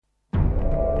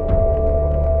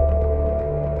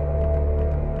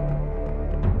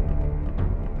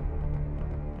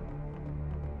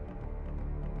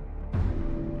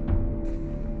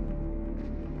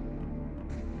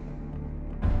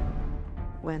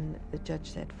when the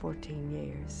judge said 14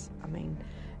 years. I mean,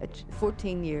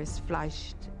 14 years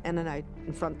flashed in and out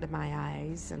in front of my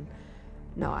eyes, and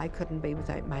no, I couldn't be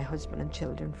without my husband and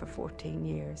children for 14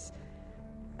 years.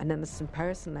 An innocent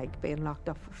person, like, being locked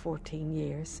up for 14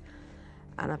 years.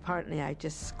 And apparently I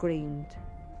just screamed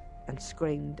and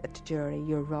screamed at the jury,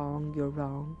 "You're wrong, you're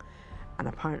wrong." And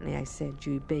apparently I said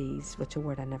 "you bees," which a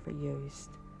word I never used.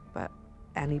 But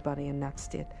anybody in that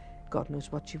state, God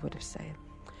knows what you would have said.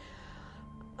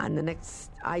 And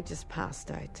I just passed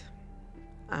out.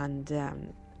 And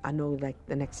I know, like,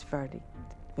 the next verdict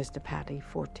was to Paddy,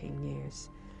 14 years.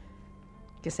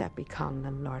 Giuseppe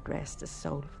Conlon, Lord rest his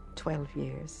soul, 12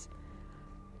 years.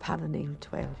 Pat O'Neill,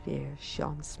 12 years.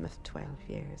 Sean Smith, 12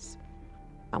 years.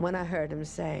 And when I heard him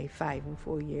say 5 and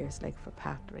 4 years, like for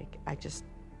Patrick, I just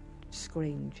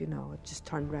screamed, you know. I just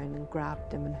turned around and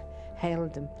grabbed him and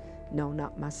held him. "No,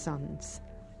 not my sons.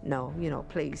 No, you know,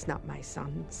 please, not my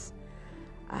sons."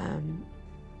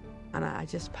 And I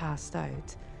just passed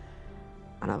out.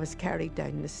 And I was carried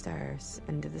down the stairs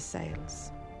into the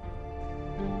cells.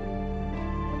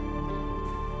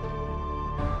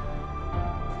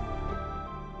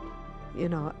 You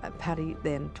know, Paddy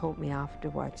then told me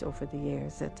afterwards, over the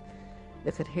years, that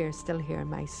they could still hear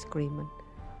me screaming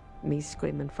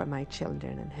for my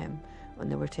children and him when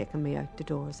they were taking me out the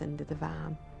doors into the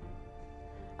van.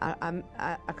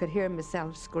 I could hear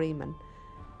myself screaming,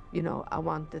 you know, I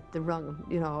wanted the run,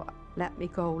 you know, let me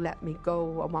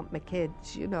go, I want my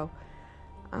kids, you know.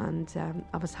 And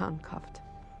I was handcuffed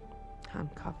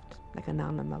like an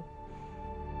animal.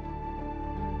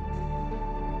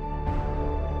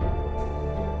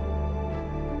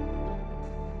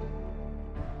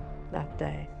 That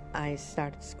day, I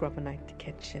started scrubbing out the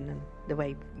kitchen, and the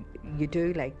way you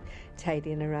do, like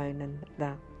tidying around and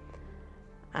that.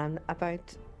 And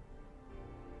about,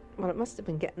 well, it must have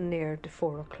been getting near to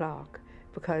 4 o'clock,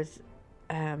 because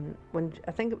when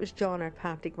I think it was John or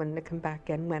Patrick, when they come back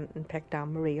in, went and picked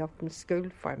Anne-Marie up from school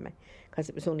for me, because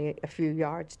it was only a few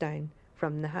yards down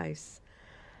from the house.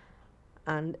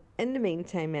 And in the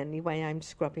meantime, anyway, I'm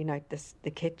scrubbing out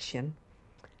the kitchen,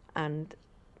 and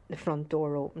the front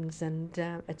door opens, and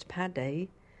it's Paddy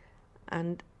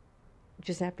and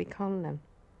Giuseppe Conlon.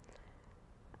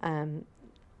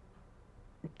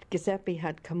 Giuseppe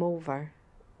had come over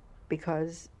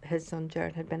because his son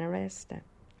Jared had been arrested,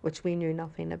 which we knew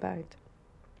nothing about.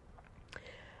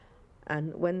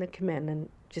 And when they came in, and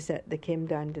they came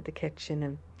down to the kitchen,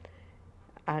 and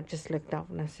I just looked up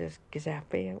and I says,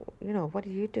 "Giuseppe, you know, what are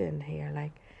you doing here?"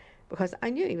 Like, because I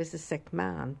knew he was a sick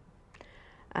man.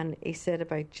 And he said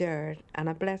about Jared, and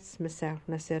I blessed myself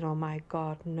and I said, "Oh my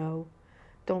God, no,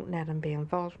 don't let him be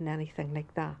involved in anything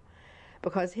like that."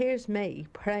 Because here's me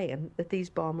praying that these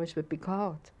bombers would be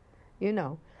caught, you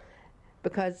know,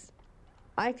 because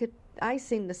I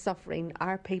seen the suffering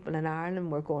our people in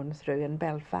Ireland were going through in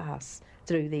Belfast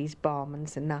through these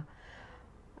bombings and that.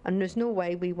 And there's no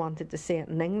way we wanted to see it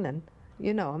in England,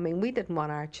 you know. I mean, we didn't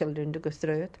want our children to go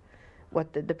through it,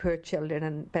 what the poor children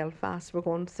in Belfast were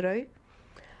going through.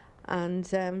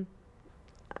 And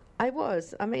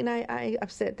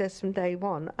I've said this from day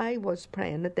one, I was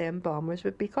praying that them bombers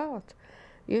would be caught,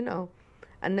 you know,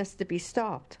 and this to be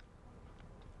stopped.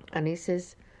 And he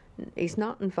says, he's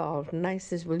not involved. And I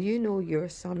says, "Well, you know your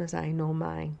son as I know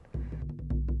mine."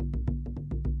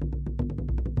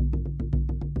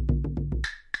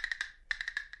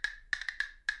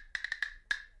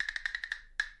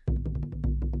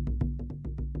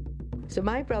 So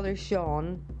my brother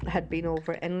Sean had been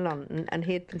over in London, and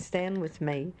he had been staying with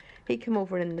me. He came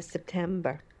over in the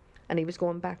September, and he was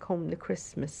going back home to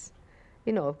Christmas,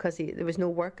 you know, because there was no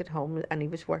work at home, and he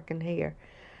was working here.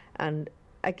 And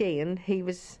again, he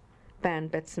was buying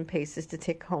bits and pieces to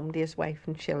take home to his wife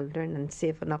and children, and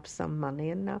saving up some money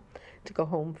and that to go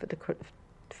home for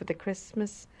the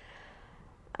Christmas.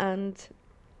 And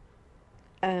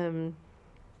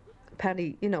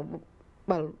Paddy, you know,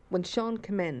 well, when Sean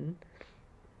came in,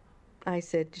 I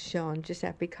said to Sean,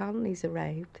 "Giuseppe Conley's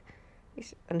arrived."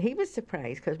 And he was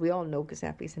surprised, because we all know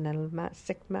Giuseppe's an ill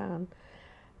sick man.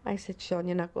 I said, "Sean,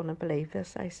 you're not going to believe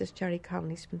this." I says, "Jerry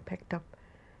Conley's been picked up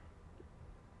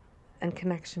in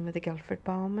connection with the Guildford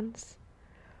bombings."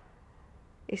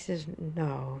 He says,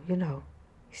 "No, you know."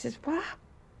 He says, "What?"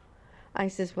 I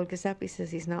says, "Well, Giuseppe says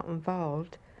he's not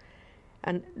involved."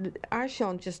 And our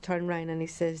Sean just turned round and he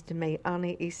says to me,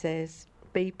 "Annie," he says,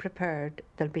 "be prepared,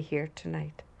 they'll be here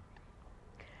tonight."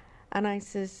 And I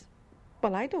says,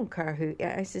 "Well, I don't care who."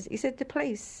 He said, "The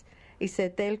police," he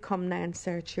said, "they'll come now and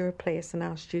search your place and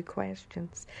ask you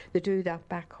questions. They do that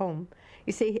back home."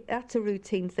 You see, that's a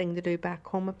routine thing to do back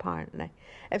home, apparently.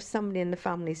 If somebody in the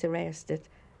family's arrested,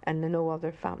 and no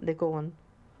other family going,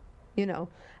 you know.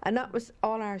 And that was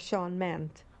all our Sean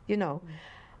meant, you know.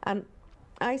 And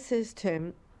I says to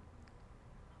him,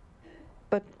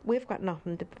 but we've got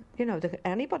nothing to, you know,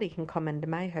 anybody can come into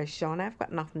my house, Sean. I've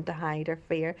got nothing to hide or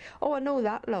fear. Oh, I know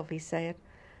that, love, he said.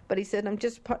 But he said, I'm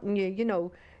just putting you, you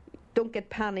know, don't get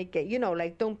panicky, you know,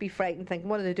 like, don't be frightened thinking,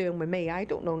 what are they doing with me? I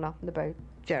don't know nothing about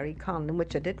Jerry Conlon,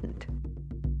 which I didn't.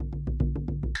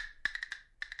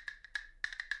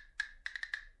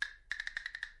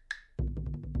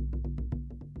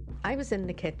 I was in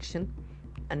the kitchen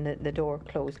and the door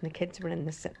closed and the kids were in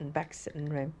the back sitting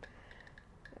room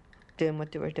doing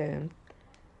what they were doing.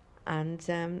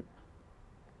 And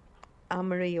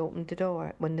Anne-Marie opened the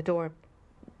door when the door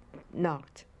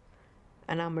knocked,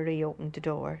 and Anne-Marie opened the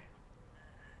door.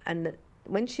 And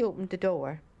when she opened the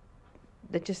door,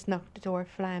 they just knocked the door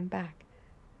flying back.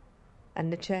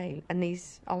 And the child, and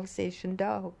these Alsatian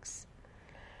dogs.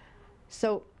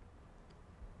 So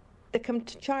they come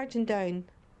charging down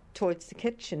towards the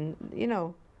kitchen, you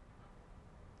know.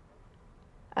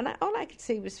 And all I could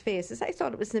see was faces. I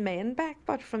thought it was the men back,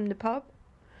 but from the pub.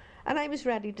 And I was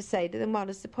ready to say to them, what,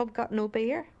 has the pub got no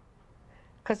beer?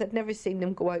 Because I'd never seen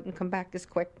them go out and come back as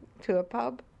quick to a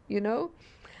pub, you know.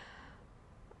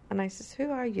 And I says,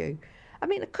 who are you? I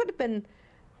mean, it could have been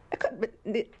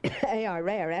the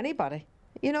ARA or anybody,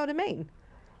 you know what I mean?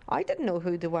 I didn't know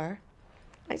who they were.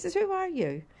 I says, who are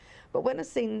you? But when I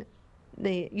seen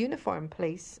the uniform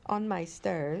police on my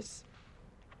stairs,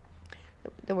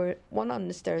 there were one on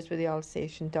the stairs with the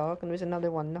Alsatian dog, and there was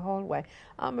another one in the hallway.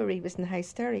 Anne-Marie was in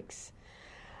hysterics.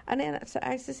 And then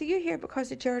I says, are you here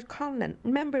because of Gerard Conlon?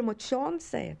 Remembering what Sean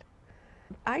said.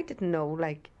 I didn't know,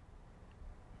 like,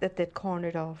 that they'd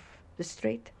cornered off the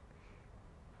street.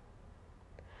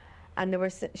 And they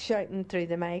were shouting through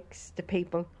the mics to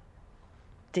people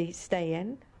to stay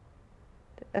in.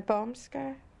 A bomb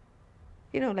scare.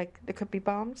 You know, like, there could be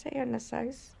bombs here in this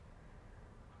house.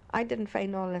 I didn't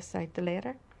find all this out till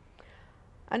later.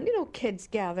 And, you know, kids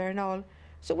gather and all.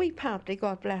 So wee Paddy,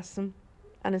 God bless him,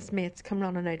 and his mates come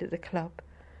running out of the club.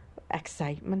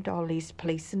 Excitement, all these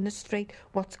police in the street.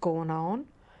 What's going on?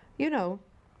 You know.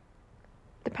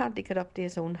 The Paddy got up to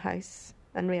his own house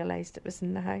and realised it was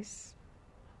in the house.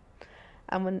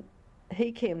 And when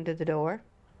he came to the door,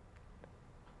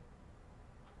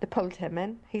 they pulled him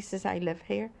in. He says, I live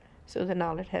here. So they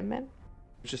nodded him in.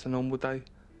 It was just a normal day.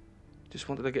 Just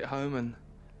wanted to get home and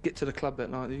get to the club that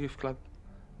night, the youth club,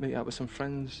 meet up with some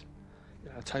friends,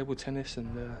 table tennis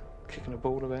and kicking a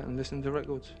ball about and listening to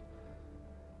records.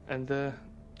 And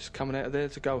just coming out of there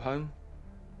to go home,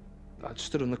 I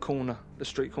stood on the corner, the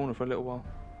street corner, for a little while.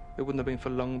 It wouldn't have been for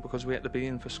long because we had to be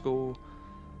in for school.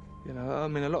 You know, I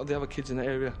mean, a lot of the other kids in the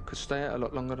area could stay out a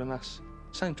lot longer than us.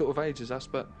 Same sort of age as us,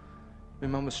 but my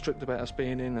mum was strict about us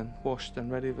being in and washed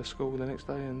and ready for school the next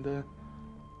day. And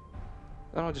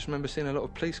I just remember seeing a lot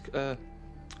of police, a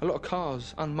lot of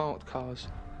cars, unmarked cars,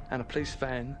 and a police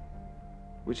van,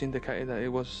 which indicated that it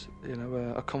was, you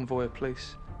know, a convoy of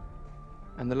police.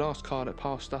 And the last car that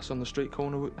passed us on the street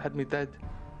corner had me dad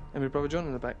and my brother John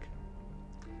in the back.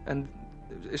 And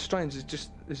it's strange, it's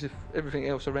just as if everything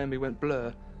else around me went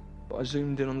blur, but I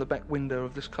zoomed in on the back window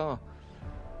of this car,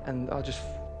 and I just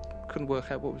couldn't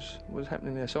work out what was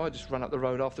happening there. So I just ran up the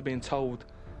road after being told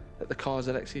that the cars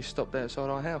had actually stopped outside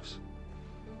our house.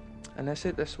 And that's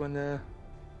it, that's when it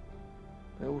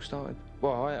all started.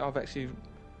 Well, I've actually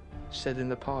said in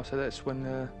the past that that's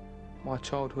when my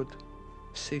childhood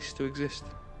ceased to exist,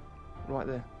 right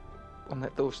there, on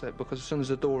that doorstep, because as soon as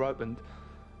the door opened,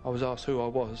 I was asked who I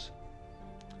was,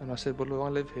 and I said, well, look, I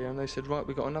live here, and they said, right,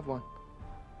 we got another one.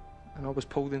 And I was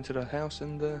pulled into the house,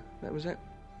 and that was it.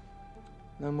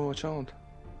 No More a Child.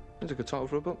 That's a good title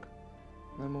for a book.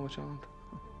 No More a Child.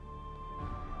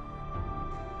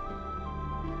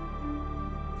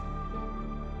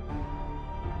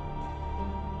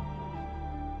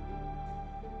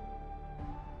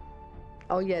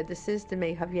 Oh yeah, this is to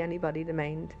me, have you anybody to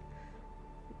mind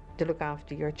to look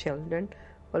after your children?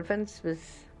 Well, Vince was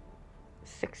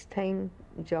 16,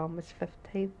 John was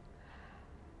 15,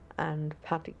 and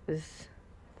Patrick was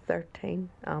 13,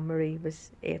 Anne-Marie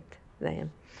was 8 then.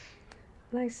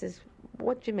 And I says,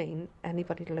 what do you mean,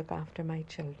 anybody to look after my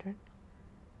children?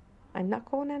 I'm not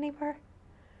going anywhere.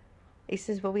 He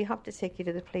says, well, we have to take you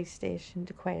to the police station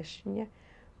to question you.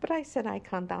 But I said, I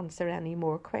can't answer any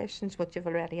more questions, what you've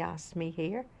already asked me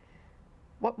here.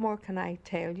 What more can I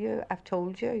tell you? I've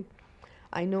told you.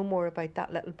 I know more about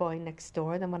that little boy next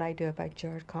door than what I do about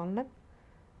Gerard Conlon.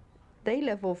 They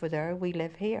live over there, we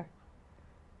live here.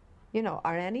 You know,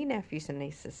 are any nephews and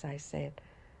nieces, I said.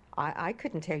 I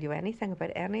couldn't tell you anything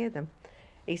about any of them.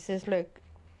 He says, look,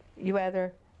 you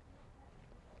either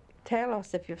tell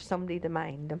us if you've somebody to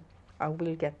mind them, or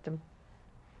we'll get them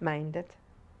minded.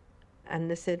 And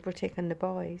they said, we're taking the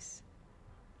boys.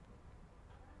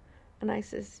 And I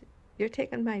says, you're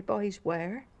taking my boys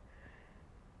where?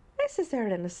 I says, they're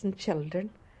innocent children.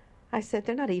 I said,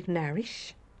 they're not even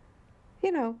Irish.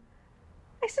 You know.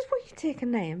 I says, where are you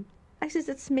taking them? I says,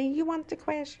 it's me you want to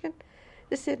question.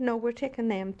 They said, no, we're taking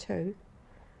them too.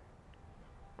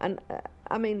 And,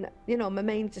 I mean, you know, my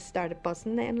mind just started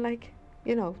buzzing then, like,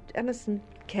 you know, innocent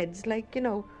kids, like, you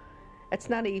know, it's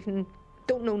not even,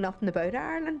 don't know nothing about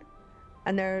Ireland.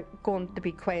 And they're going to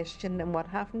be questioned and what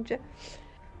happened to you.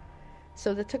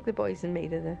 So they took the boys and me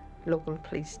to the local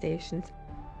police stations.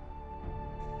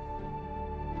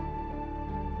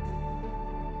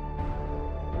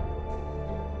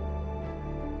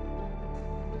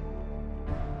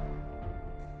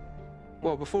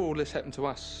 Well, before all this happened to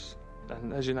us,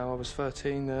 and as you know, I was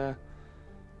 13,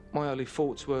 my early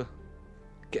thoughts were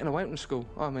getting away from school.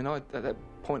 I mean, at that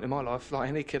point in my life, like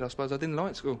any kid, I suppose, I didn't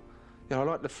like school. You know, I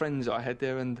liked the friends that I had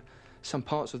there and some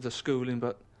parts of the schooling,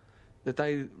 but the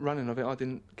day running of it, I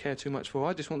didn't care too much for.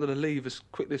 I just wanted to leave as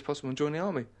quickly as possible and join the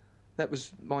army. That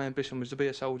was my ambition, was to be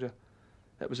a soldier.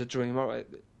 That was a dream.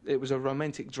 It was a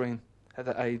romantic dream at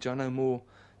that age. I know more,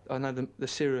 I know the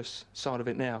serious side of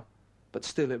it now. But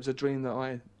still, it was a dream that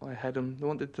I had and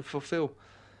wanted to fulfil.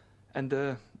 And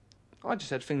I just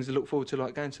had things to look forward to,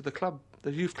 like going to the club,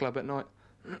 the youth club at night,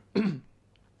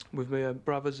 with my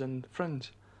brothers and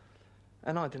friends.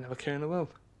 And I didn't have a care in the world.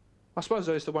 I suppose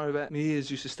I used to worry about my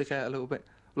ears used to stick out a little bit.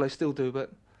 Well, they still do,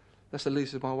 but that's the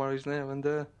least of my worries now. And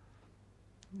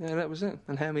yeah, that was it.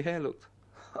 And how my hair looked.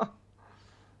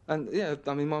 And yeah,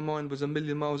 I mean, my mind was a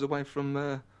million miles away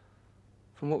from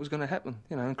what was going to happen.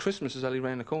 You know, and Christmas is only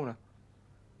round the corner.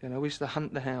 You know, we used to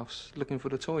hunt the house looking for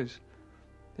the toys.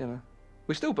 You know,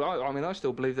 we still, I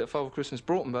still believe that Father Christmas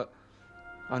brought them, but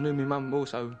I knew my mum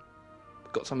also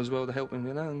got some as well to help him.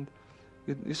 You know, and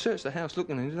you search the house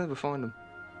looking and you never find them.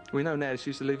 We know now she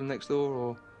used to leave them next door,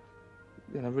 or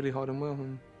you know, really hide them well.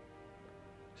 And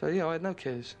so yeah, I had no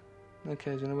cares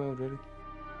in the world really.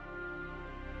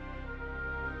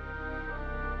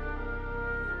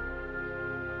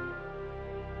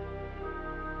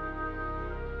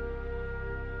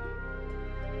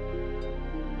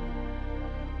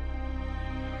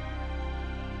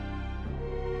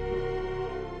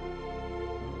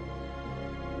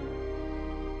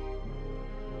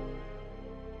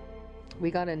 We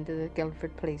got into the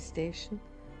Guildford police station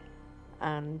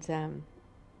and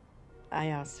I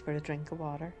asked for a drink of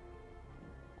water,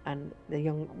 and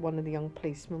one of the young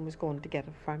policemen was going to get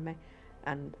it for me,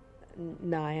 and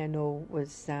now I know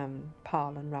was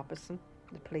Paul and Robinson,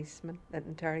 the policeman that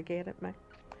interrogated me.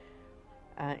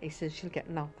 He says, you'll get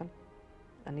nothing,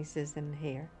 and he says, in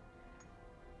here.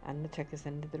 And they took us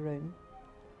into the room.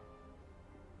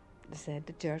 They said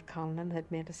that Gerard Conlon had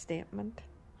made a statement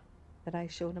that I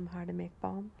showed him how to make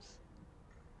bombs.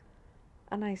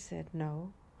 And I said,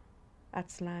 no,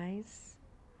 that's lies,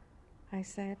 I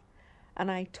said.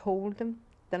 And I told him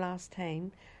the last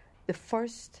time, the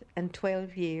first in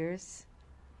 12 years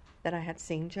that I had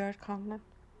seen Gerard Conlon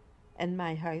in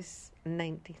my house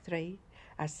in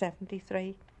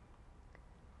 73,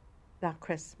 that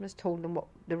Christmas, told him what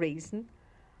the reason.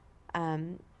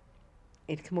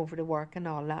 He'd come over to work and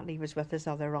all that, and he was with his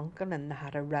other uncle and they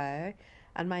had a row.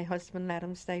 And my husband let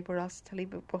him stay with us till he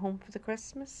would go home for the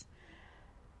Christmas.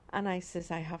 And I says,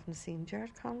 I haven't seen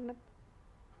Gerard Conlon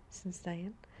since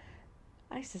then.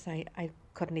 I says, I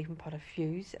couldn't even put a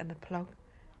fuse in a plug,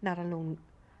 not alone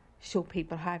show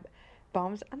people how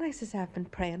bombs. And I says, I've been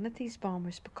praying that these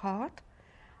bombers be caught.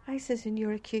 I says, and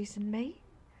you're accusing me?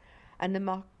 And they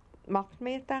mocked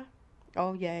me at that.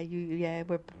 Oh yeah,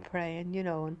 we're praying, you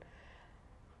know.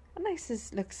 And I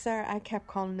says, look, sir, I kept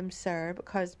calling them sir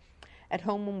because at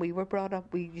home when we were brought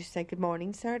up, we used to say good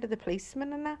morning, sir, to the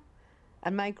policeman and that.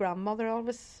 And my grandmother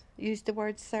always used the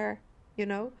word sir, you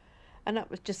know. And that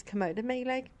would just come out of me,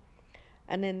 like.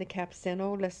 And then they kept saying,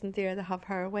 oh, listen, dear, they have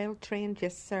her well trained.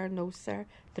 Yes, sir, no, sir.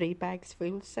 3 bags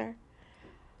full, sir.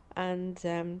 And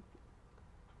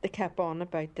they kept on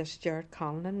about this Gerard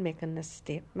Conlon making this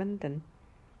statement. And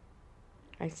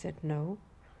I said no.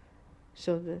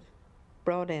 So they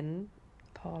brought in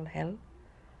Paul Hill.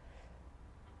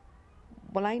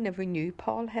 Well, I never knew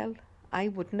Paul Hill. I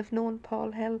wouldn't have known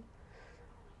Paul Hill.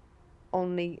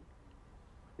 Only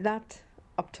that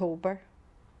October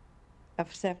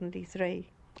of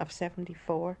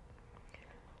 74,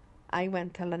 I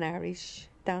went to an Irish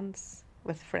dance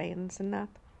with friends and that,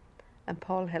 and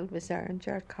Paul Hill was there and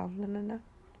Gerard Conlon and that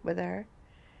were there.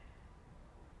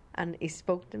 And he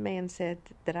spoke to me and said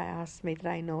that I asked me did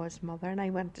I know his mother, and I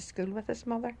went to school with his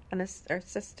mother and her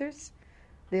sisters.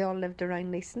 They all lived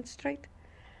around Leeson Street,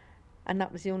 and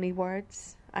that was the only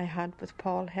words I had with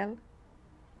Paul Hill.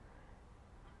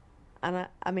 And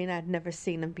I mean, I'd never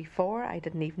seen him before. I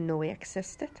didn't even know he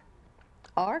existed.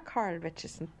 Or Carl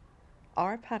Richardson,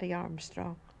 or Paddy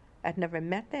Armstrong. I'd never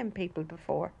met them people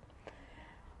before.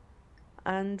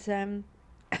 And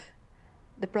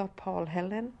they brought Paul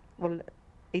Hill in. Well,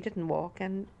 he didn't walk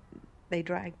in, they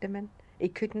dragged him in. He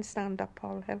couldn't stand up,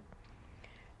 Paul Hill.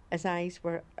 His eyes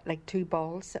were like two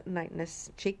balls sitting out in his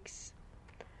cheeks.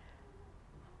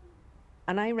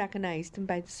 And I recognised him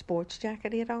by the sports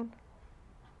jacket he had on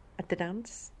at the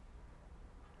dance.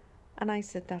 And I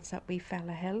said, that's that wee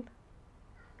fella Hill.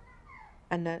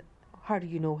 And how do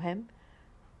you know him?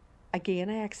 Again,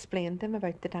 I explained to him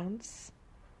about the dance.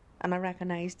 And I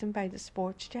recognised him by the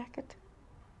sports jacket.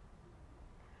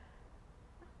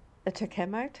 They took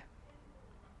him out,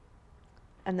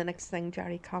 and the next thing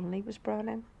Jerry Connolly was brought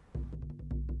in.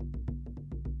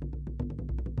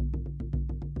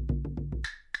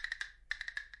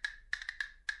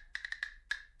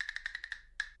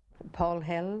 Paul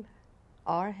Hill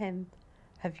or him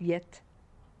have yet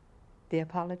to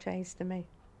apologise to me.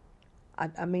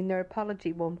 I mean, their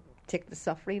apology won't take the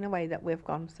suffering away that we've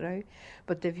gone through,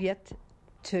 but they've yet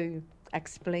to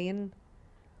explain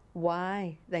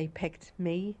why they picked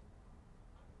me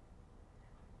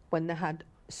when they had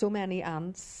so many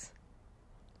aunts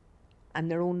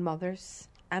and their own mothers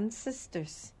and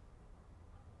sisters.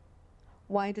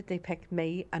 Why did they pick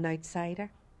me, an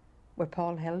outsider, where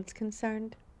Paul Hill's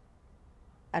concerned?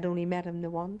 I'd only met him the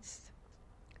once,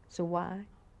 so why?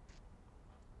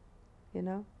 You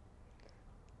know?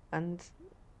 And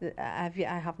I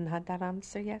haven't had that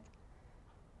answer yet.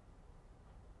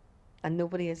 And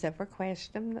nobody has ever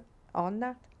questioned on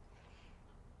that.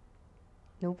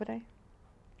 Nobody.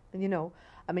 You know,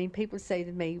 I mean, people say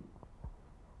to me,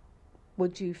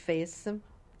 would you face them?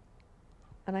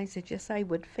 And I said, yes, I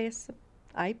would face them.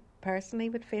 I personally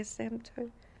would face them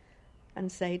too. And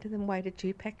say to them, why did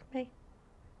you pick me?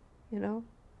 You know?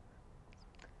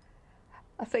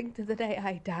 I think to the day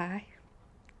I die,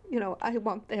 you know, I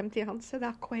want them to answer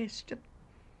that question.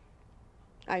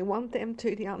 I want them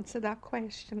to answer that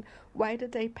question. Why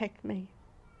did they pick me?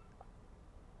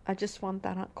 I just want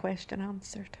that question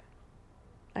answered.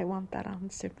 I want that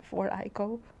answered before I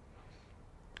go.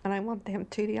 And I want them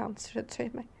to answer it to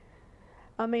me.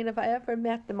 I mean, if I ever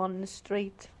met them on the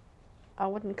street, I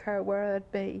wouldn't care where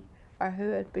I'd be or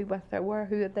who I'd be with or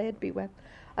who they'd be with.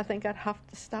 I think I'd have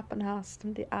to stop and ask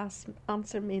them to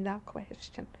answer me that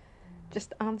question.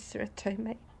 Just answer it to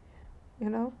me, you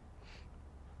know.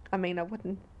 I mean, I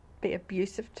wouldn't be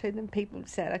abusive to them. People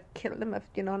said I'd kill them if,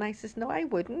 you know, and I says, no, I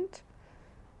wouldn't.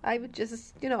 I would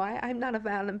just, you know, I'm not a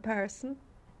violent person,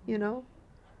 you know.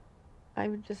 I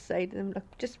would just say to them,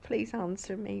 look, just please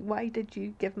answer me. Why did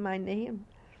you give my name?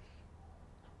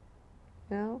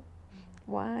 You know,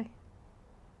 why?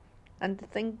 And to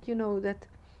think, you know, that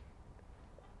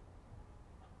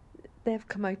they've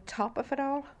come out top of it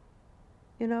all,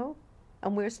 you know,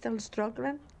 and we're still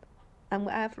struggling.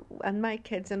 And my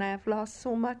kids and I have lost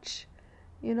so much,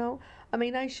 you know. I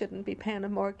mean, I shouldn't be paying a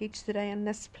mortgage today in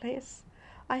this place.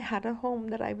 I had a home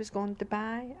that I was going to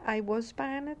buy. I was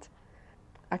buying it.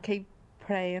 I keep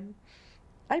praying.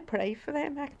 I pray for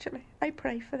them, actually. I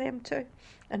pray for them too,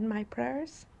 in my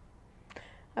prayers.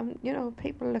 You know,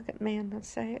 people look at me and they'll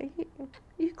say, are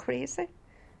you crazy?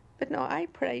 But no, I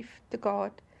pray to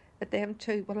God that them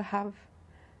too will have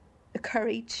the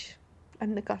courage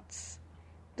and the guts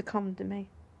to come to me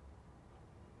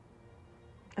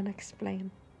and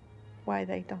explain why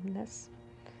they done this.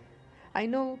 I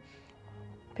know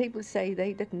people say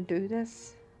they didn't do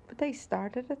this, but they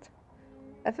started it.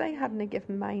 If they hadn't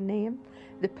given my name,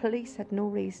 the police had no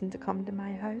reason to come to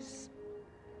my house.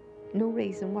 No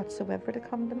reason whatsoever to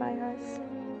come to my house.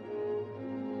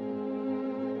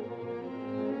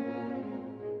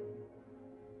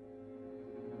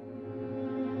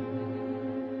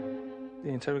 The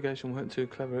interrogation weren't too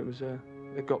clever. It was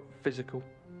it got physical,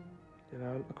 you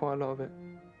know, quite a lot of it.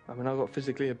 I mean, I got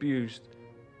physically abused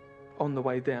on the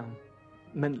way down,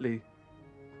 mentally,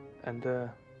 and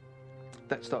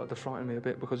that started to frighten me a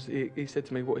bit because he said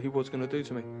to me what he was going to do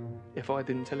to me if I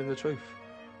didn't tell him the truth.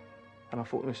 And I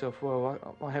thought to myself, well,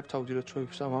 I have told you the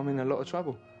truth, so I'm in a lot of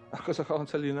trouble because I can't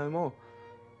tell you no more.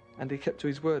 And he kept to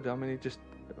his word. I mean,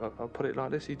 I'll put it like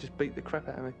this, he just beat the crap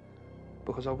out of me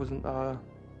because I wasn't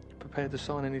prepared to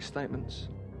sign any statements.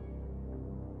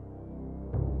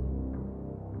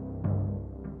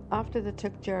 After they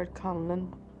took Gerard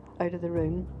Conlon out of the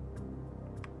room,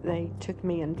 they took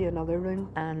me into another room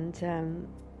and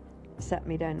sat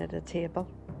me down at a table.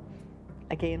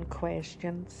 Again,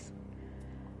 questions.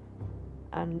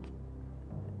 And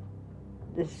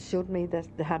they showed me that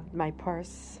they had my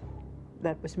purse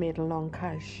that was made in long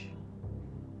cash.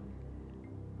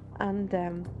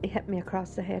 And he hit me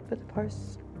across the head with the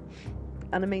purse.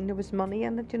 And I mean, there was money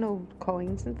in it, you know,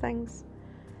 coins and things.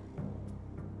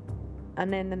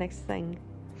 And then the next thing,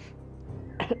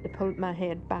 they pulled my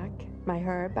head back, my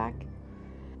hair back.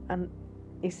 And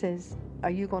he says,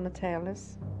 "Are you going to tell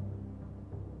us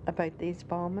about these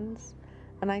bombings?"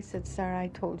 And I said, "Sir, I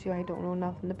told you I don't know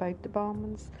nothing about the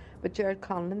bombings. But Gerald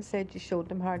Conlon said you showed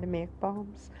them how to make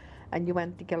bombs. And you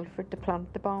went to Guildford to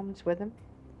plant the bombs with him."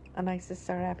 And I said,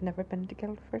 "Sir, I've never been to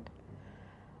Guildford."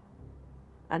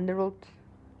 And they wrote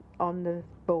on the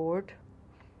board,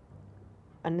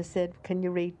 and they said, "Can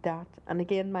you read that?" And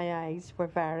again, my eyes were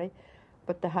very,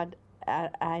 but they had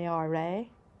IRA,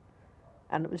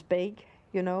 and it was big,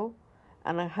 you know,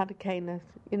 and I had to kind of,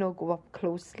 you know, go up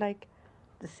close, like,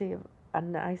 to see.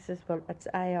 And I says, "Well, it's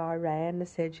IRA," and they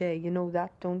said, "Yeah, you know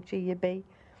that, don't you, you be?"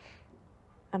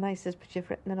 And I says, "But you've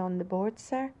written it on the board,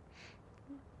 sir."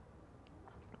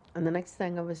 And the next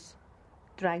thing, I was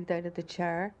dragged out of the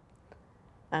chair,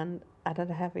 and I had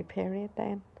a heavy period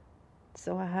then,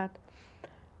 so I had.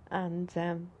 And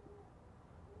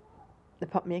they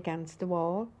put me against the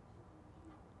wall,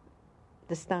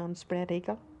 the stand spread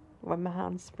eagle, with my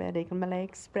hands spread eagle, my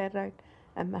legs spread out,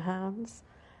 and my hands.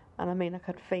 And I mean, I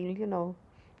could feel, you know,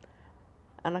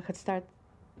 and I could start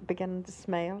beginning to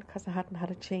smile because I hadn't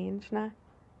had a change now,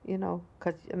 you know,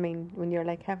 because, I mean, when you're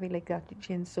like heavy like that, you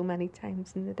change so many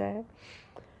times in the day.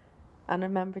 And I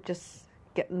remember just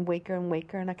getting weaker and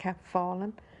weaker, and I kept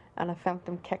falling, and I felt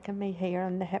them kicking me here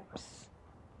in the hips,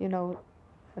 you know,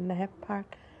 in the hip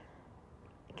part.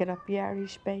 Get up, you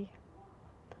Irish bee,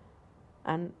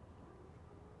 and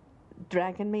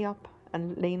dragging me up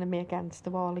and leaning me against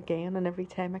the wall again, and every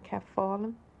time I kept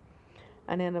falling.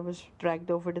 And then I was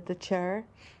dragged over to the chair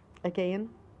again,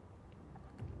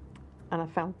 and I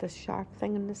felt this sharp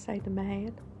thing in the side of my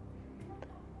head.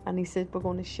 And he said, "We're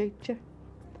going to shoot you."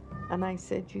 And I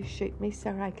said, "You shoot me,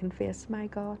 sir, I can face my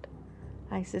God."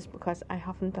 I says, "Because I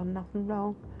haven't done nothing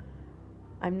wrong.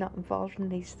 I'm not involved in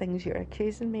these things you're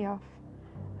accusing me of."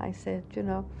 I said, you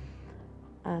know,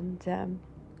 and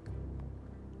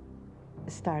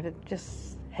started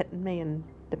just hitting me in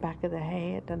the back of the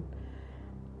head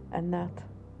and that.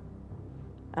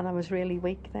 And I was really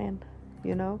weak then,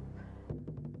 you know.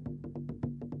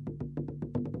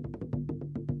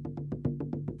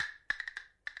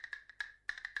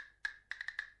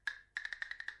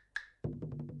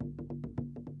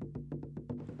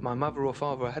 My mother or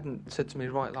father hadn't said to me,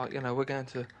 right, like, you know, we're going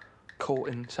to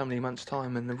court in so many months'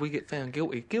 time, and if we get found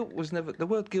guilty, the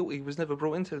word guilty was never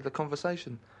brought into the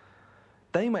conversation.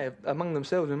 They may have, among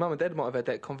themselves, my mum and dad might have had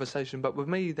that conversation, but with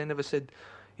me, they never said,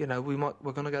 you know, we're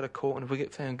going to go to court, and if we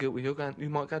get found guilty, you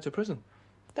might go to prison.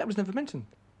 That was never mentioned,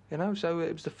 you know. So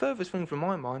it was the furthest thing from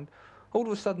my mind. All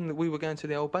of a sudden, that we were going to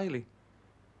the Old Bailey,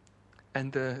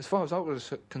 and as far as I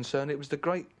was concerned, it was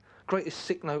the greatest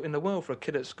sick note in the world for a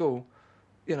kid at school.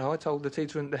 You know, I told the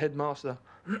teacher and the headmaster,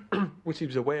 which he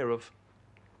was aware of,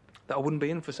 that I wouldn't be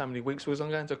in for so many weeks because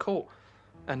I'm going to court,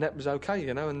 and that was okay,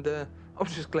 you know. And I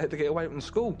was just glad to get away from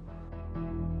school.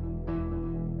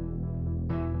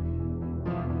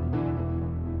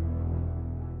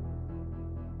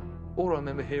 All I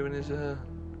remember hearing is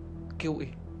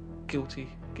guilty, guilty,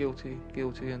 guilty,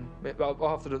 guilty, and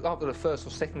after the first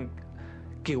or second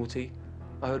guilty,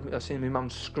 I seen my mum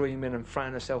screaming and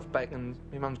throwing herself back, and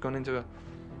my mum's gone into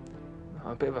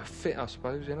a bit of a fit, I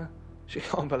suppose, you know. She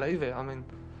can't believe it. I mean,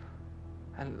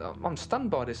 and I'm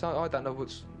stunned by this. I don't know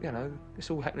what's, you know,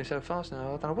 it's all happening so fast now.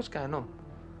 I don't know what's going on.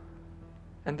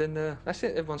 And then that's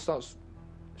it. Everyone starts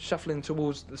shuffling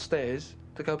towards the stairs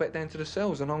to go back down to the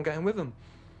cells, and I'm going with them.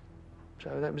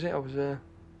 So that was it. I was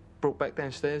brought back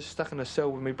downstairs, stuck in a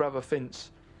cell with my brother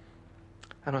Vince,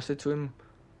 and I said to him,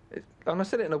 and I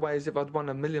said it in a way as if I'd won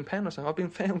 £1 million or something. I've been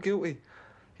found guilty,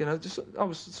 you know. Just I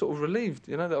was sort of relieved,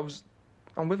 you know, that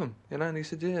I'm with him, you know. And he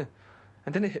said, "Yeah."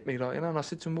 And then it hit me, like, you know. And I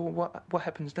said to him, "Well, what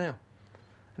happens now?"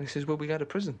 And he says, "Well, we go to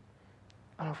prison."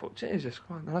 And I thought, Jesus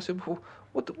Christ. And I said, "Well,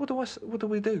 what do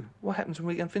we do? What happens when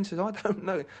we?" And Finn says, "I don't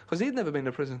know," because he'd never been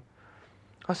to prison.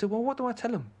 I said, "Well, what do I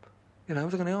tell him? You know,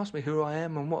 they're going to ask me who I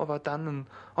am and what have I done, and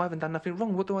I haven't done nothing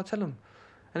wrong. What do I tell them?"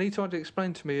 And he tried to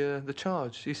explain to me the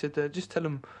charge. He said, "Just tell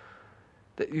them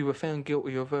that you were found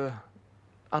guilty of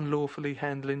unlawfully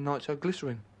handling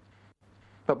nitro-glycerine."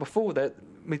 But before that,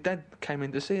 my dad came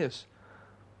in to see us.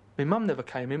 My mum never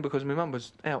came in because my mum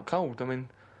was out cold. I mean,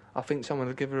 I think someone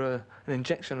would give her an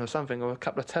injection or something, or a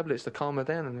couple of tablets to calm her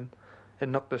down, and then it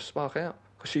knocked the spark out.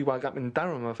 Because she woke up in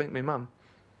Durham, I think, my mum.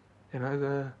 You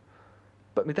know,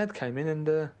 but my dad came in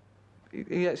and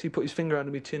he actually put his finger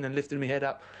under my chin and lifted my head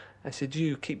up and said,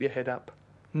 "You keep your head up,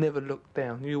 never look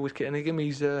down. You always keep." And he gave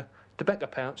me his tobacco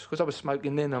pouch, because I was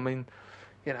smoking then. That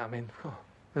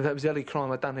was the only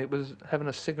crime I'd done. It was having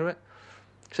a cigarette.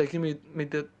 So he gave me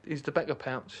his tobacco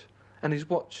pouch and his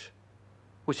watch,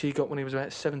 which he got when he was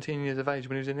about 17 years of age,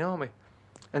 when he was in the army.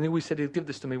 And he always said he'd give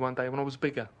this to me one day when I was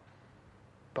bigger.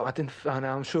 But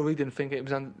I'm sure he didn't think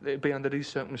it'd be under these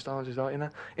circumstances, like,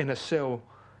 in a cell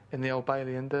in the Old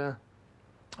Bailey. And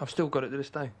I've still got it to this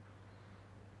day.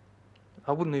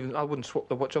 I wouldn't swap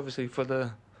the watch, obviously, for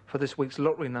this week's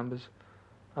lottery numbers.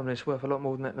 I mean, it's worth a lot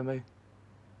more than that to me.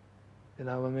 You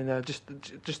know, I mean,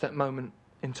 just that moment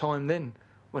in time then,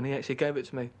 when he actually gave it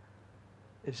to me,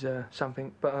 is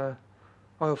something. But I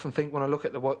often think, when I look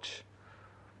at the watch,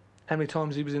 how many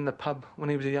times he was in the pub when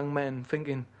he was a young man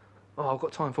thinking, "Oh, I've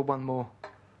got time for one more."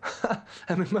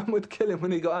 And my mum would kill him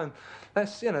when he got home.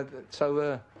 That's, you know,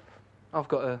 so I've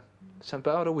got but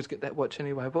I'd always get that watch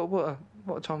anyway. But what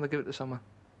a time to give it to someone.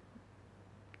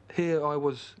 Here I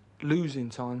was losing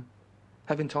time,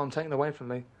 having time taken away from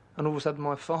me, and all of a sudden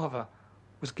my father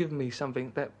was giving me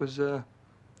something that was a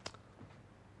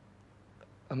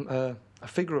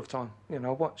figure of time, you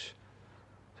know, a watch.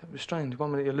 So it was strange.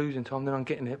 1 minute you're losing time, then I'm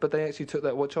getting it. But they actually took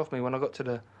that watch off me when I got to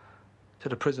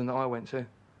the prison that I went to,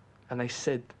 and they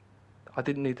said I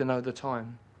didn't need to know the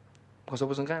time because I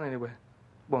wasn't going anywhere.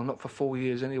 Well, not for 4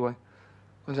 years anyway,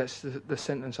 because that's the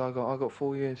sentence I got. I got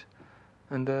 4 years,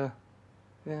 and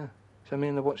yeah. So me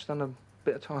and the watch done a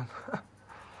bit of time.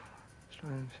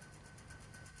 Strange.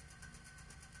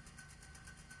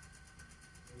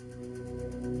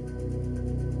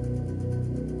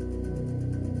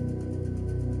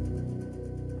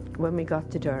 When we got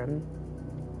to Durham,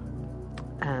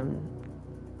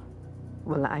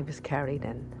 well, I was carried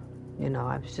in. You know,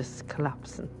 I was just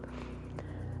collapsing.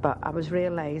 But I was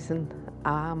realising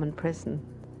I'm in prison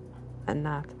and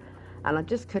that. And I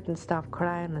just couldn't stop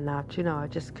crying and that, you know, I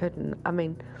just couldn't. I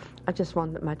mean, I just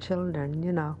wanted my children,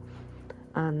 you know.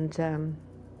 And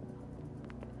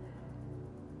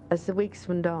as the weeks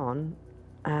went on,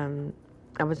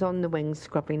 I was on the wing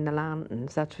scrubbing the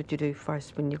lanterns. That's what you do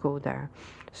first when you go there,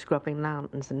 scrubbing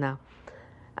lanterns and that.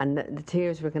 And the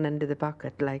tears were going into the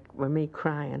bucket, like, were me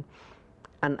crying.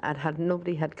 And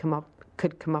nobody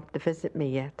could come up to visit me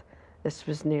yet. This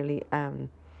was nearly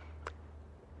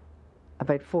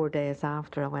about 4 days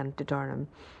after I went to Durham,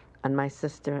 and my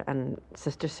sister and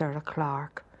Sister Sarah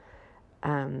Clark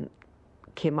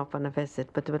came up on a visit,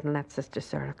 but they wouldn't let Sister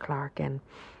Sarah Clark in,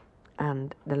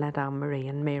 and they let Anne-Marie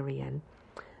and Mary in,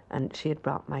 and she had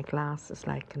brought my glasses,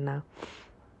 like, and now.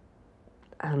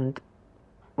 And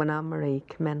when Anne-Marie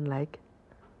came in, like,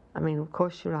 I mean, of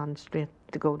course she ran straight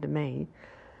to go to me,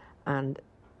 and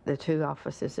the two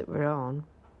officers that were on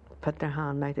put their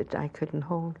hand out, I couldn't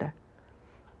hold her.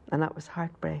 And that was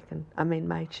heartbreaking. I mean,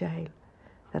 my child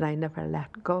that I never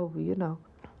let go, you know.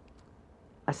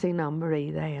 I seen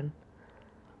Anne-Marie then,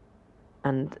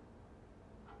 and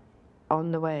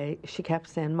on the way she kept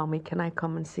saying, "Mummy, can I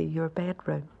come and see your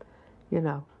bedroom? You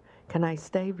know, can I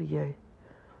stay with you?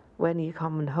 When are you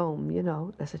coming home?" You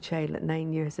know, as a child at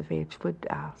 9 years of age would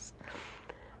ask.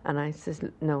 And I says,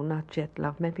 "No, not yet,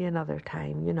 love, maybe another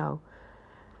time, you know."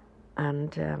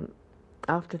 And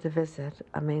after the visit,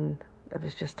 I mean, it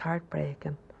was just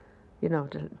heartbreaking, you know,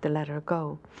 to let her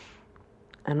go.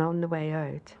 And on the way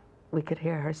out, we could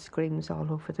hear her screams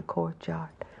all over the courtyard.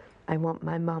 "I want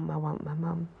my mum, I want my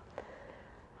mum."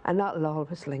 And that'll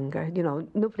always linger, you know,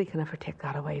 nobody can ever take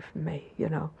that away from me, you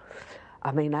know.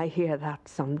 I mean, I hear that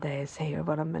some days here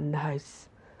when I'm in the house.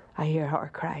 I hear her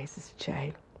cries as a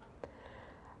child.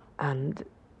 And,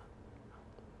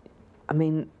 I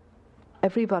mean,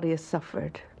 everybody has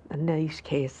suffered in these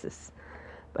cases,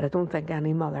 but I don't think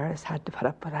any mother has had to put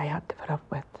up what I had to put up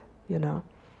with, you know.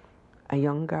 A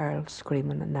young girl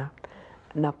screaming and that,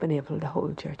 and not being able to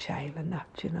hold your child and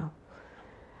that, you know.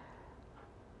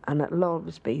 And it'll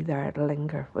always be there, it'll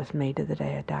linger with me to the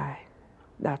day I die,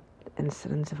 that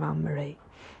incident of Anne-Marie.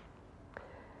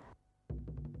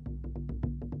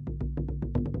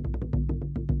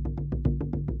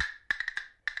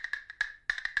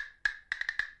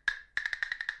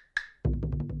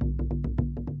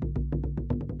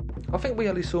 I think we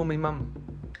only saw me mum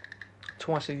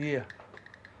twice a year.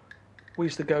 We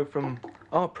used to go from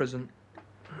our prison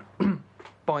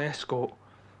by escort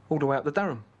all the way up to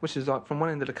Durham, which is like from one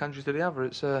end of the country to the other.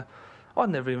 It's I'd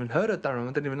never even heard of Durham.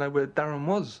 I didn't even know where Durham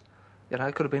was. You know,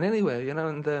 it could have been anywhere, you know,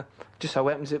 and just so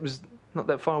happens it was not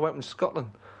that far away from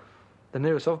Scotland. The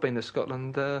nearest I've been to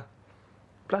Scotland,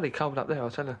 bloody cold up there,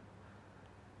 I'll tell you.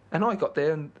 And I got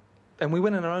there and we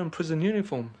went in our own prison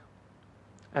uniform.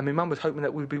 And my mum was hoping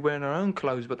that we'd be wearing our own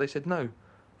clothes, but they said no,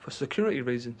 for security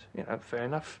reasons. You know, fair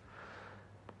enough.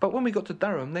 But when we got to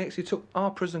Durham, they actually took our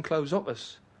prison clothes off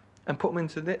us and put them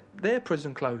into their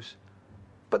prison clothes.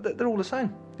 But they're all the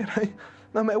same, you know.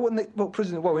 No matter what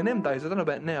prison... Well, in them days, I don't know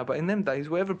about now, but in them days,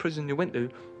 whatever prison you went to,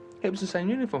 it was the same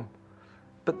uniform.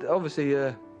 But obviously,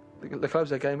 the clothes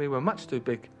they gave me were much too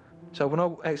big. So when I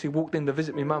actually walked in to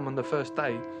visit my mum on the first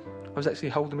day, I was actually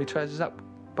holding my trousers up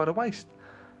by the waist.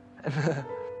 And,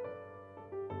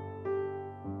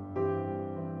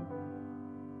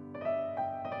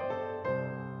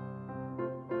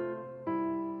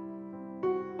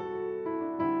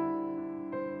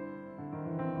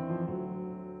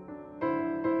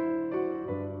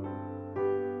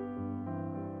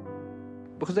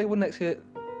 because they wouldn't actually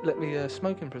let me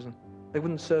smoke in prison. They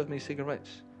wouldn't serve me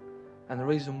cigarettes. And the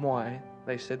reason why,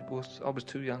 they said, was I was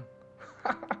too young.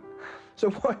 So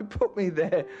why put me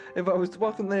there if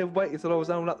why couldn't they have waited till I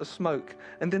was old enough to smoke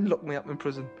and then lock me up in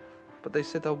prison? But they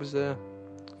said I was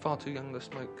far too young to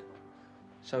smoke.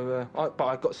 So, but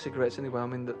I got cigarettes anyway. I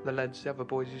mean, the lads, the other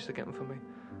boys used to get them for me,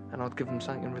 and I'd give them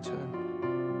something in return.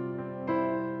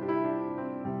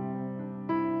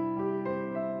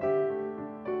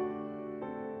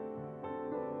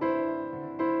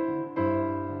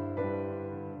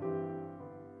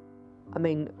 I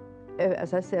mean,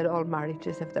 as I said, all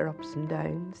marriages have their ups and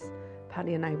downs.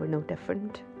 Paddy and I were no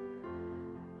different.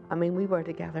 I mean, we were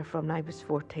together from I was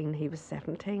 14, he was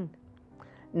 17.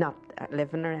 Not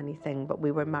living or anything, but we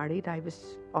were married. I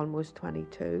was almost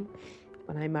 22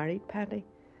 when I married Paddy.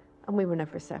 And we were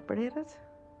never separated,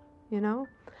 you know.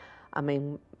 I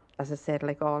mean, as I said,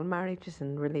 like all marriages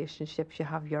and relationships, you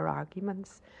have your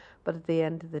arguments. But at the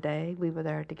end of the day, we were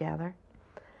there together.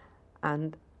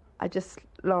 And I just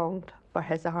longed for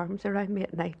his arms around me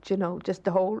at night, you know, just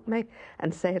to hold me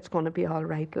and say it's going to be all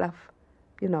right, love.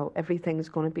 You know, everything's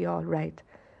going to be all right.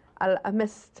 I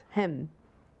missed him,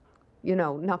 you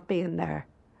know, not being there,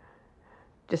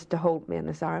 just to hold me in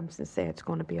his arms and say it's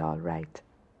going to be all right.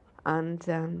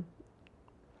 And,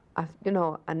 you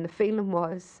know, and the feeling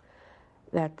was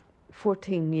that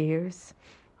 14 years,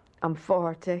 I'm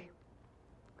 40,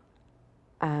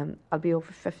 I'll be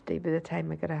over 50 by the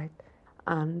time I get out.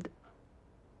 And,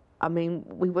 I mean,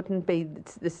 we wouldn't be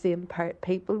the same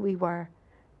people we were.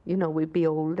 You know, we'd be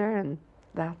older and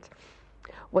that.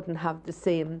 Wouldn't have the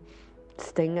same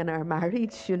sting in our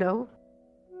marriage, you know.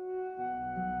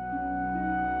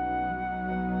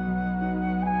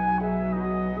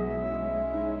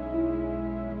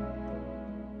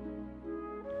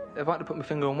 If I had to put my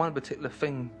finger on one particular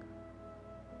thing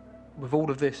with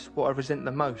all of this, what I resent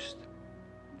the most,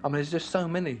 I mean, there's just so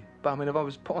many. But I mean, if I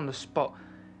was put on the spot,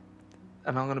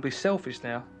 and I'm going to be selfish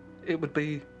now, it would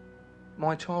be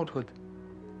my childhood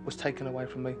was taken away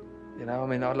from me. You know, I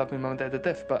mean, I love my mum and dad to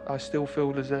death, but I still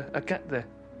feel there's a gap there.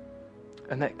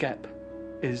 And that gap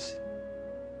is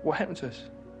what happened to us.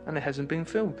 And it hasn't been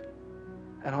filled.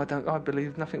 And I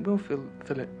believe nothing will fill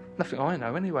it. Nothing I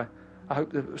know, anyway. I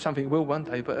hope that something will one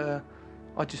day, but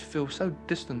I just feel so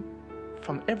distant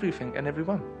from everything and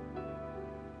everyone.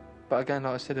 But again,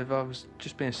 like I said, if I was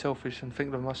just being selfish and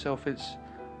thinking of myself, it's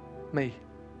me,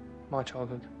 my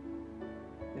childhood.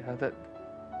 You know, that,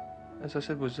 as I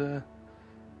said, was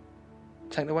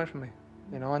taken away from me.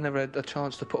 You know, I never had a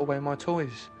chance to put away my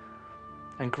toys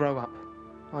and grow up.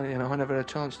 I never had a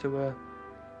chance to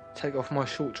take off my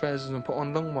short trousers and put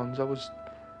on long ones. I was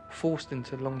forced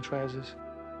into long trousers.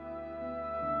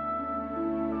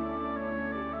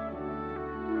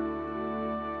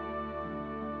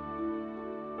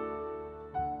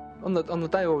 On the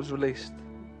day I was released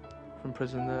from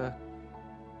prison,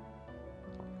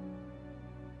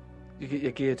 you get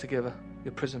your gear together,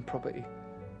 your prison property,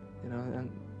 you know, and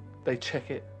they check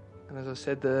it. And as I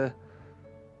said,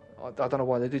 I don't know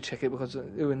why they do check it, because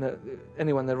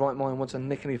anyone in their right mind wants to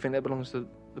nick anything that belongs to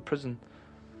the prison.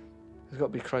 It's got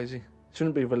to be crazy. It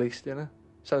shouldn't be released, you know.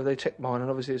 So they check mine, and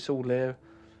obviously it's all there.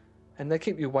 And they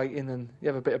keep you waiting, and you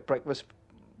have a bit of breakfast,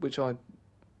 which I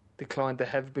declined to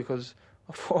have because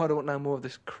I thought I don't want no more of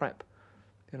this crap.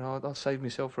 You know, I'll save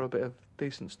myself for a bit of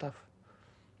decent stuff.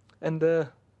 And,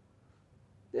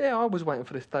 yeah, I was waiting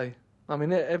for this day. I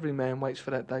mean, every man waits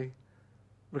for that day,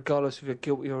 regardless if you're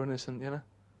guilty or innocent, you know.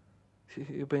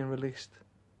 You're being released.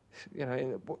 You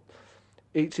know,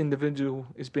 each individual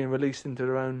is being released into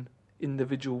their own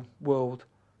individual world.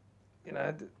 You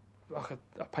know,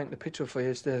 I paint the picture for you.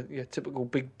 It's your typical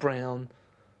big brown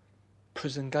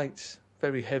prison gates,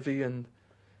 very heavy, and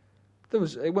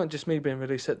It weren't just me being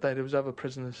released that day. There was other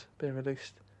prisoners being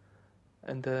released,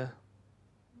 and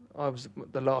I was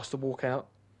the last to walk out.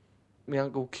 My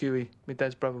uncle Huey, my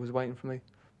dad's brother, was waiting for me,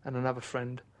 and another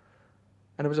friend.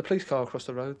 And there was a police car across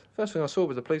the road. First thing I saw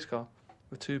was a police car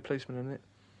with 2 policemen in it,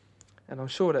 and I'm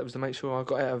sure that was to make sure I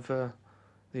got out of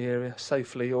the area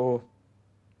safely or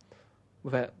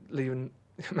without leaving.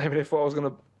 Maybe they thought I was going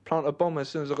to plant a bomb as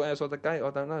soon as I got outside the gate. I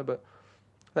don't know, but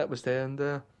that was there, and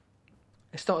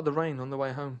it started to rain on the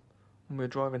way home when we were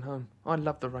driving home. I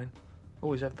love the rain,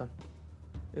 always have done,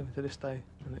 even to this day.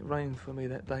 And it rained for me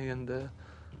that day, and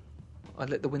I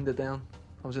let the window down.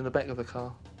 I was in the back of the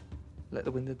car, let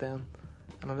the window down,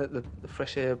 and I let the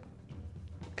fresh air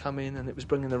come in, and it was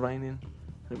bringing the rain in,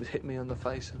 and it was hitting me on the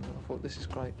face, and I thought, this is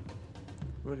great,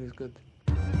 really is good.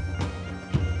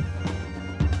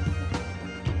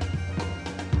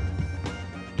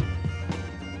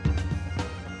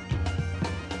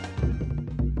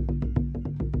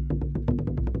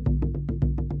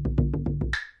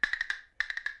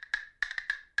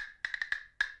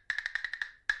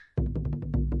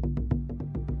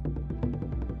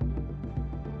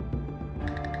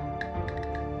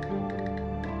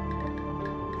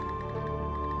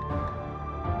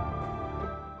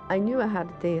 I knew I had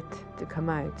a date to come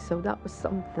out, so that was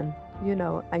something, you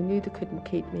know. I knew they couldn't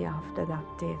keep me after that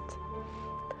date.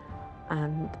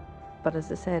 But as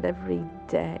I said, every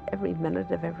day, every minute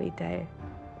of every day,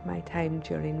 my time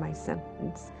during my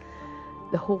sentence,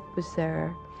 the hope was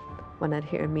there when I'd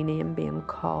hear my name being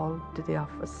called to the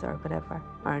office or whatever,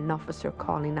 or an officer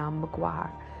calling Anne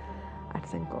Maguire. I'd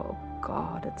think, oh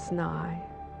God, it's now.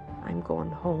 I'm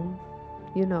going home,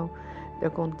 you know. They're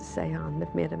going to say, Anne,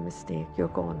 they've made a mistake, you're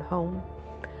going home.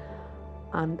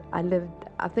 And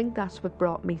I think that's what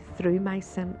brought me through my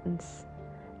sentence,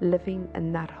 living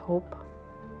in that hope.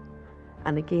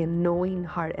 And again, knowing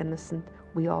how innocent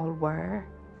we all were,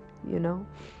 you know.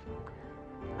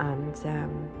 And,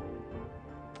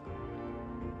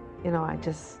 you know, I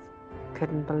just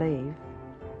couldn't believe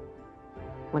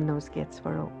when those gates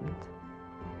were opened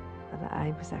that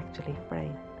I was actually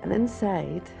free. And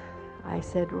inside, I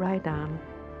said, right, Anne,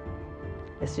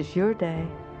 this is your day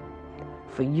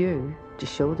for you to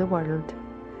show the world.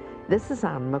 This is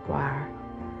Anne Maguire.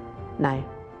 Now,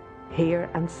 hear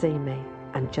and see me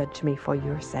and judge me for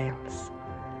yourselves.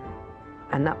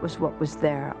 And that was what was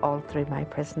there all through my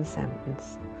prison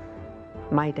sentence.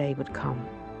 My day would come.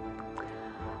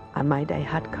 And my day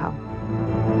had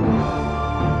come.